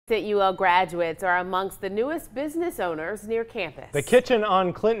State UL graduates are amongst the newest business owners near campus. The kitchen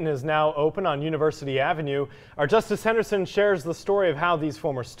on Klinton is now open on University Avenue. Our Justice Henderson shares the story of how these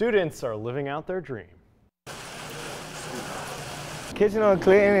former students are living out their dream. Kitchen on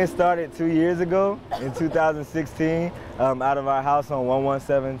Klinton, it started 2 years ago in 2016 out of our house on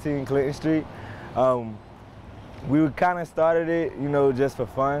 1117 Klinton Street. We kind of started it, just for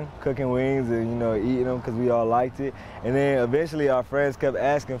fun, cooking wings and, eating them because we all liked it. And then eventually our friends kept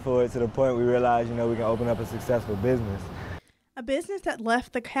asking for it to the point we realized, we can open up a successful business. A business that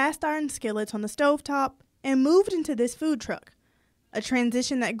left the cast iron skillets on the stovetop and moved into this food truck. A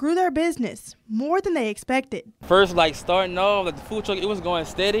transition that grew their business more than they expected. First, starting off, the food truck, it was going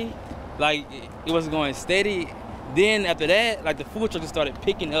steady. It was going steady. Then after that, the food truck just started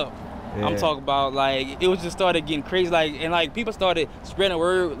picking up. Yeah. I'm talking about, it was just started getting crazy, and people started spreading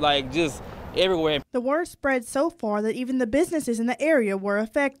word, just everywhere. The word spread so far that even the businesses in the area were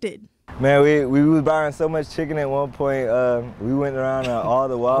affected. Man, we was buying so much chicken at one point. We went around all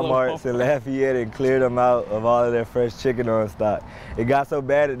the Walmarts in Lafayette and cleared them out of all of their fresh chicken on stock. It got so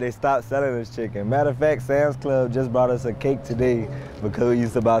bad that they stopped selling us chicken. Matter of fact, Sam's Club just brought us a cake today because we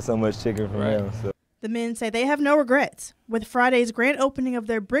used to buy so much chicken from them. So. The men say they have no regrets. With Friday's grand opening of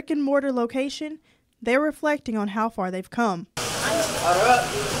their brick and mortar location, they're reflecting on how far they've come.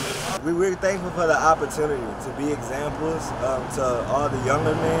 We're really thankful for the opportunity to be examples to all the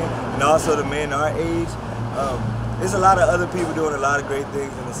younger men and also the men our age. There's a lot of other people doing a lot of great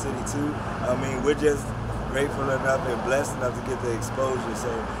things in the city too. We're just grateful enough and blessed enough to get the exposure.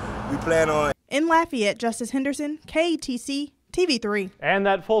 So we plan on. In Lafayette, Justice Henderson, KATC, TV3. And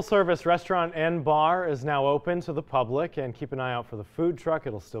that full-service restaurant and bar is now open to the public, and keep an eye out for the food truck.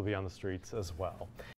 It'll still be on the streets as well.